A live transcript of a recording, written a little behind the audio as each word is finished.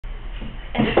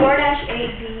And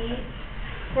 4-8B,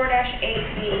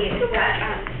 4-8B is what,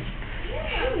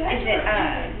 is it,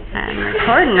 I'm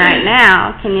recording right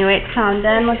now. Can you wait till I'm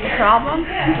done with the problem?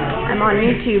 I'm on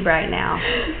YouTube right now.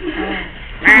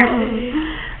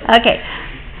 Okay,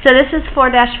 so this is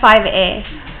 4-5A.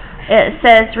 It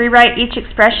says rewrite each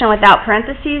expression without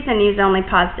parentheses and use only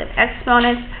positive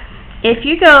exponents. If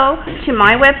you go to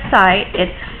my website,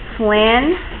 it's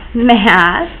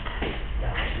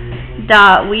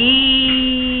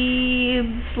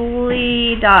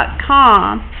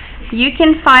flynnmath.weebly.com. You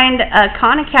can find a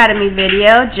Khan Academy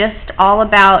video just all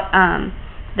about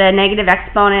the negative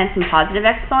exponents and positive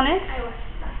exponents.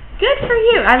 Good for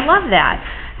you. I love that.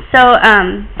 So,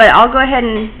 but I'll go ahead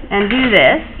and do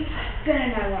this.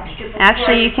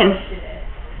 Actually, you can...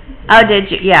 Oh, did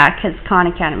you? Yeah, because Khan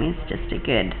Academy is just a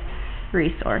good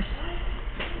resource.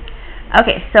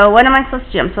 Okay, so what am I supposed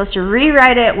to do? I'm supposed to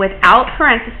rewrite it without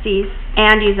parentheses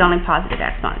and use only positive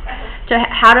exponents. So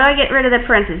how do I get rid of the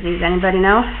parentheses? Anybody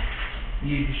know?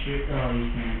 You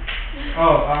can.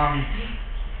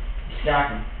 Stack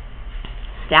them.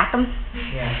 Stack them?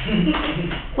 Yeah.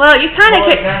 Well, you kind of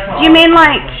do you mean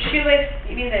like... Shoelace,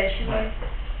 you mean the shoelace?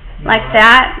 Like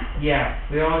that? Yeah,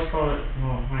 we always call it,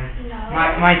 well, my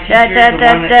Da, teacher, the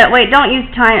one that... Wait, don't use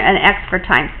time an X for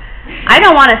times. I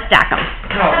don't want to stack them.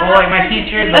 No, well, like my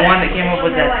teacher, the one that came up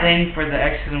with that thing for the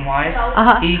X's and Y's,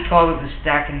 he called it the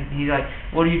stack, and he's like,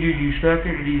 what do? Do you stack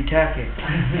it or do you tack it?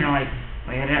 You know, like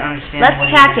I didn't understand. Let's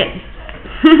tack it.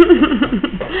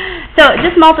 So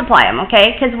just multiply them,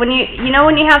 okay? Because when you know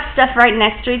when you have stuff right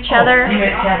next to each other. You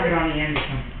meant tack it on the end or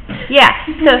something. Yeah.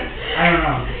 So. I don't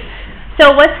know.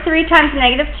 So what's 3 times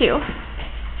 -2?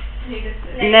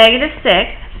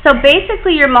 -6. So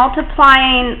basically you're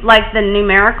multiplying like the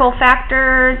numerical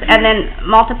factors and then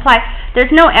multiply.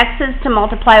 There's no x's to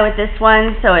multiply with this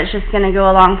one, so it's just going to go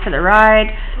along for the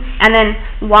ride. And then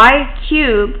y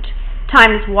cubed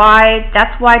times y,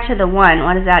 that's y to the 1.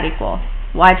 What does that equal?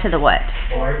 Y to the what?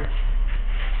 4.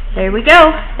 There we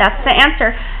go. That's the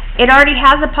answer. It already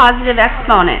has a positive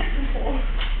exponent.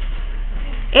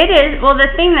 It is, well, the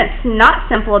thing that's not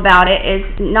simple about it is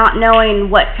not knowing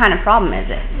what kind of problem is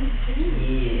it.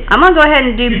 Yeah. I'm going to go ahead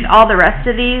and do all the rest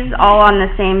of these all on the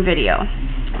same video.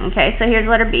 Okay, so here's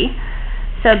letter B.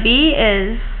 So B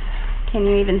is, can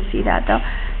you even see that though?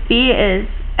 B is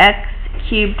x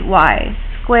cubed y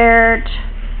squared.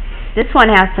 This one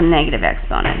has some negative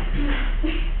exponents.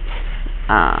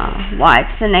 Y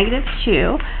to the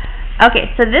 -2.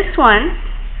 Okay, so this one,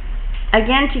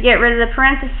 again, to get rid of the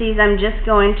parentheses, I'm just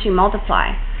going to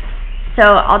multiply.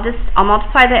 So I'll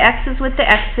multiply the x's with the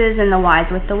x's and the y's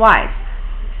with the y's.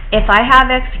 If I have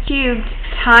x cubed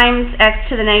times x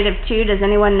to the -2, does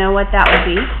anyone know what that would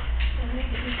be?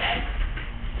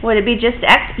 Would it be just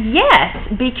x? Yes,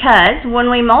 because when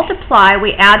we multiply,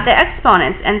 we add the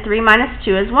exponents, and 3 minus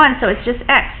 2 is 1, so it's just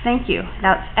x. Thank you.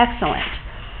 That's excellent.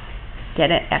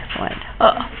 Get it? Excellent.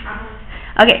 Oh.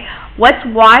 Okay, what's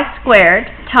y squared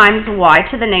times y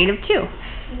to the -2?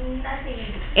 Nothing.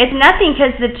 It's nothing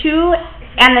because the 2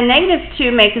 and the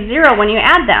 -2 make 0 when you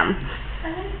add them.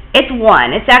 It's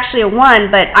 1. It's actually a 1,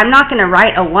 but I'm not going to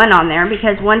write a 1 on there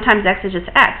because 1 times x is just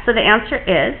x. So the answer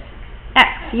is x.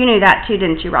 You knew that too,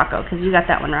 didn't you, Rocco? Because you got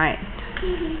that one right.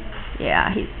 Yeah,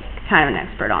 he's kind of an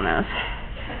expert on those.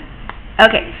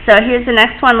 Okay, so here's the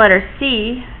next one, letter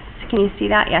C. Can you see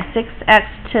that? Yeah, 6x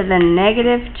to the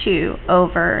 -2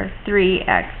 over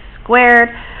 3x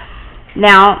squared.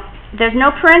 Now, there's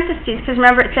no parentheses, because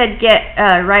remember it said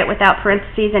write without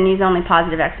parentheses and use only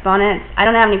positive exponents. I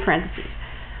don't have any parentheses.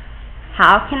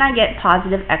 How can I get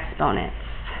positive exponents?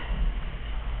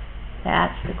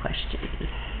 That's the question.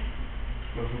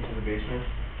 Move him to the basement.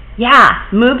 Yeah,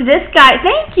 move this guy.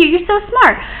 Thank you, you're so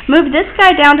smart. Move this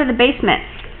guy down to the basement.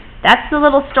 That's the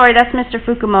little story. That's Mr.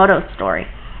 Fukumoto's story.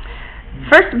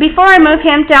 First, before I move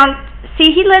him down,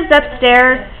 see, he lives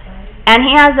upstairs, and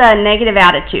he has a negative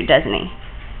attitude, doesn't he?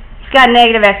 He's got a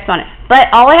negative exponent. But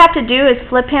all I have to do is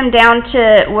flip him down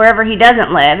to wherever he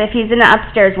doesn't live. If he's in the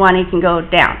upstairs one, he can go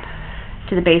down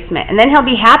to the basement. And then he'll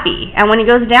be happy. And when he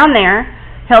goes down there,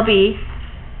 he'll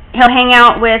hang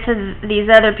out with these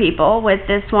other people, with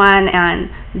this one, and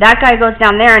that guy goes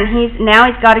down there, and now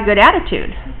he's got a good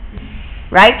attitude.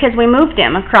 Right? Because we moved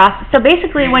him across. So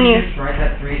basically when you... just write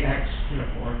that 3x to the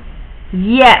 4th?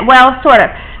 Yeah, well, sort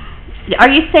of. Are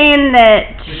you saying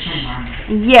that... Just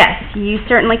combine. Yes, you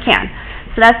certainly can.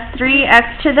 So that's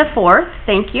 3x to the 4th.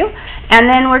 Thank you. And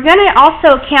then we're going to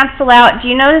also cancel out... Do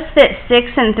you notice that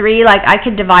 6 and 3, like I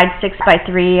could divide 6 by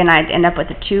 3 and I'd end up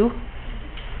with a 2?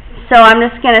 So I'm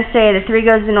just going to say the 3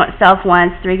 goes into itself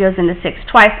once, 3 goes into 6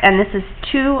 twice, and this is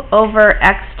 2 over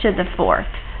x to the 4th.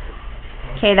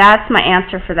 Okay, that's my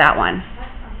answer for that one.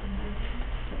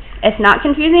 It's not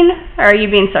confusing, or are you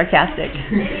being sarcastic?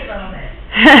 Maybe a little bit.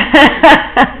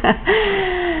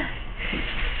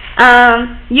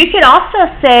 You could also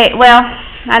say, well,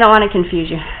 I don't want to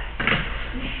confuse you.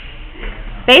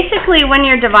 Basically, when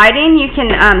you're dividing, you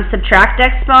can subtract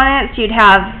exponents. You'd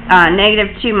have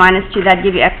 -2 minus 2, that'd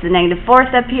give you x to the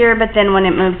 -4th up here, but then when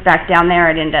it moves back down there,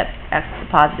 it'd end up x to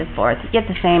the +4th. You get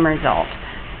the same result.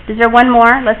 Is there one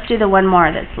more? Let's do the one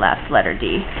more that's left, letter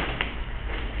D.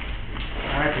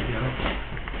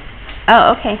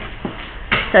 Oh, okay.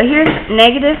 So here's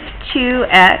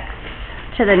 -2x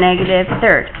to the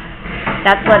 -3rd.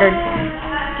 That's letter D.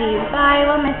 Bye,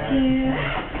 we'll miss you.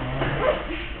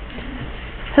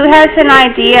 Who has an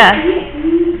idea?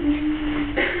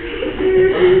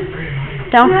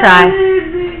 Don't cry.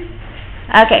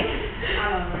 Okay.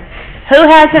 Who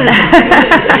has an...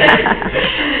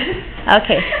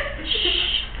 Okay.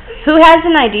 Shh. Who has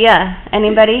an idea?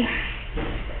 Anybody?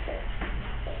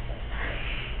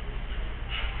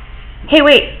 Hey,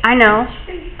 wait, I know.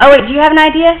 Oh, wait, do you have an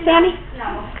idea, Sandy?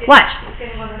 No. Watch. It's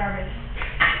getting a little nervous.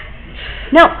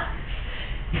 No.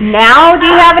 Now, do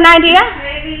you have an idea?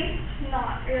 Maybe.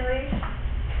 Not really.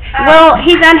 Well,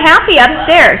 he's unhappy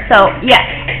upstairs, so yes.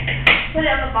 Put it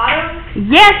on the bottom?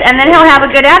 Yes, and then he'll have a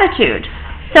good attitude.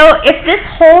 So if this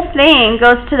whole thing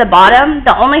goes to the bottom,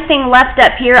 the only thing left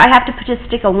up here, I have to just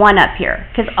stick a 1 up here,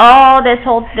 because all this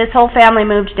whole family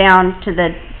moved down to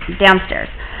the downstairs.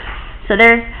 So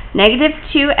there's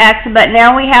 -2x, but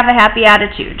now we have a happy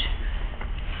attitude.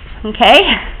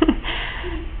 Okay?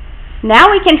 Now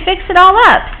we can fix it all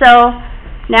up. So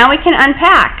now we can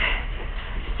unpack.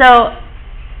 So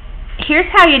here's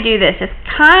how you do this. It's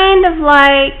kind of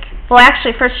like, well,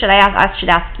 actually, first I should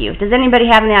ask you. Does anybody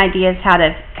have any ideas how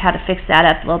to fix that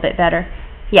up a little bit better?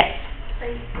 Yes.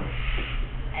 Like,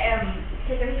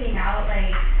 take everything out,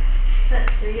 like, put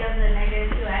 3 of the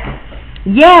 -2x.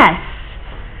 Yes.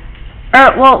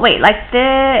 Or, well, wait, like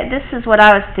this is what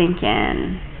I was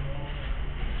thinking.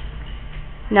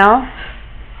 No?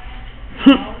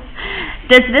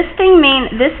 Does this thing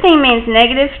means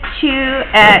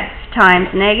 -2x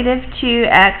times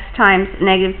 -2x times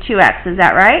 -2x, is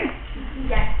that right?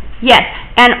 Yes. Yes,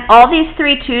 and all these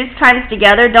 3 2's times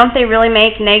together, don't they really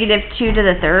make -2 to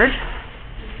the 3rd?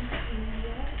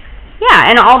 Yeah,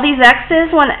 and all these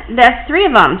x's, that's 3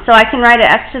 of them, so I can write an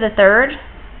x to the 3rd.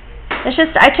 It's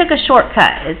just, I took a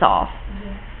shortcut is all.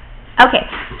 Okay,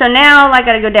 so now I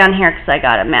gotta go down here because I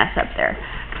got a mess up there.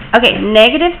 Okay,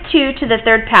 -2 to the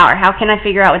 3rd power, how can I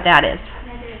figure out what that is?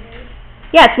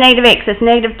 Yeah, it's -8, because it's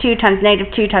 -2 times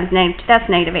 -2 times -2, that's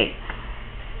 -8.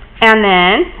 And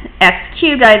then x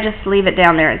cubed, I just leave it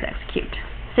down there as x cubed.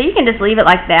 So you can just leave it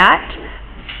like that,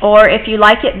 or if you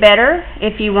like it better,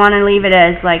 if you want to leave it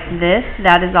as like this,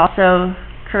 that is also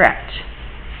correct.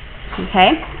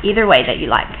 Okay, either way that you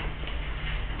like.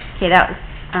 Okay, that was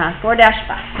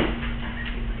 4-5.